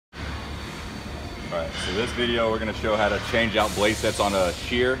Alright, so this video we're going to show how to change out blade sets on a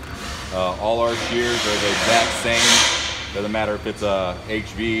shear. All our shears are the exact same. Doesn't matter if it's a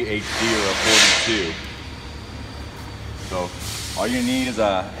HV, HD, or a 42. So all you need is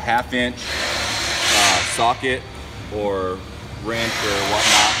a 1/2 inch socket or wrench or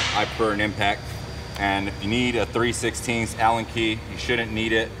whatnot. I prefer an impact. And if you need a 3/16 Allen key, you shouldn't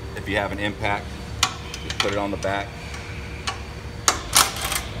need it if you have an impact. Just put it on the back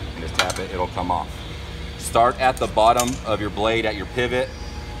and just tap it, it'll come off. Start at the bottom of your blade at your pivot.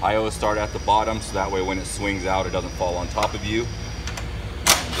 I always start at the bottom so that way when it swings out it doesn't fall on top of you.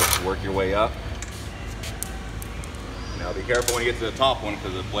 And just work your way up. Now be careful when you get to the top one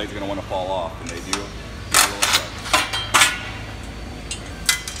because the blade's going to want to fall off, and they do.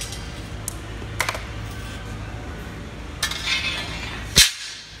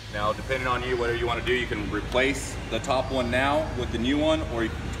 Now, depending on you, whatever you want to do, you can replace the top one now with the new one, or you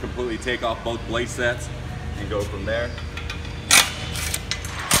can completely take off both blade sets and go from there.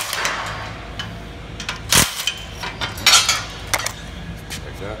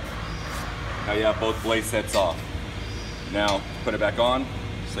 Like that. Now you have both blade sets off. Now, put it back on,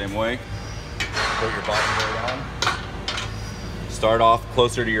 same way. Put your bottom blade on. Start off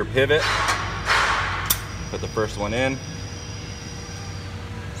closer to your pivot. Put the first one in.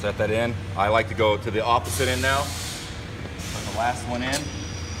 Set that in. I like to go to the opposite end now. Put the last one in.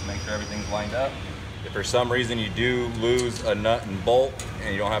 Make sure everything's lined up. If for some reason you do lose a nut and bolt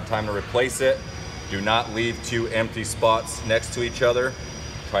and you don't have time to replace it, do not leave two empty spots next to each other.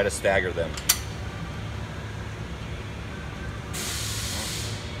 Try to stagger them.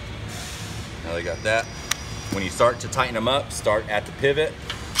 Now they got that. When you start to tighten them up, start at the pivot.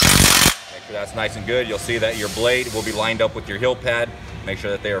 Make sure that's nice and good. You'll see that your blade will be lined up with your heel pad. Make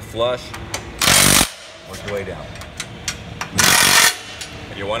sure that they are flush. Work your way down.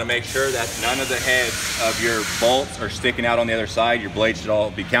 And you want to make sure that none of the heads of your bolts are sticking out on the other side. Your blades should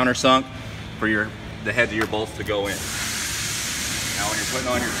all be countersunk for the heads of your bolts to go in. Now when you're putting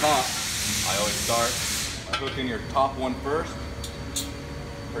on your top, I always start by hooking your top one first.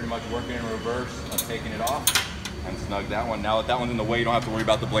 Pretty much working in reverse of taking it off, and snug that one. Now that that one's in the way, you don't have to worry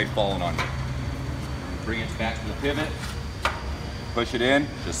about the blade falling on you. Bring it back to the pivot. Push it in,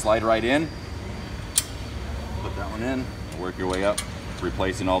 just slide right in. Put that one in, work your way up,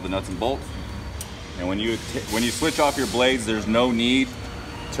 replacing all the nuts and bolts. And when you switch off your blades, there's no need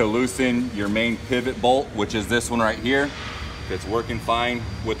to loosen your main pivot bolt, which is this one right here. If it's working fine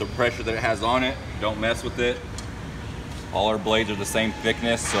with the pressure that it has on it, don't mess with it. All our blades are the same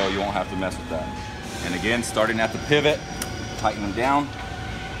thickness, so you won't have to mess with that. And again, starting at the pivot, tighten them down.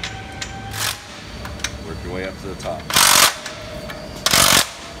 Work your way up to the top.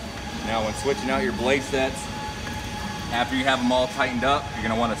 Now when switching out your blade sets, after you have them all tightened up, you're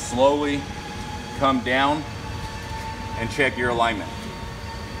going to want to slowly come down and check your alignment.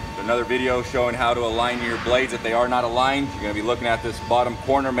 There's another video showing how to align your blades. If they are not aligned, you're going to be looking at this bottom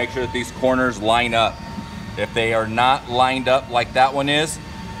corner. Make sure that these corners line up. If they are not lined up like that one is,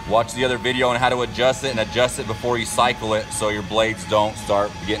 watch the other video on how to adjust it, and adjust it before you cycle it so your blades don't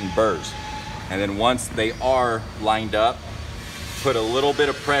start getting burrs. And then once they are lined up, put a little bit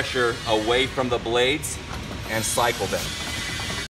of pressure away from the blades and cycle them.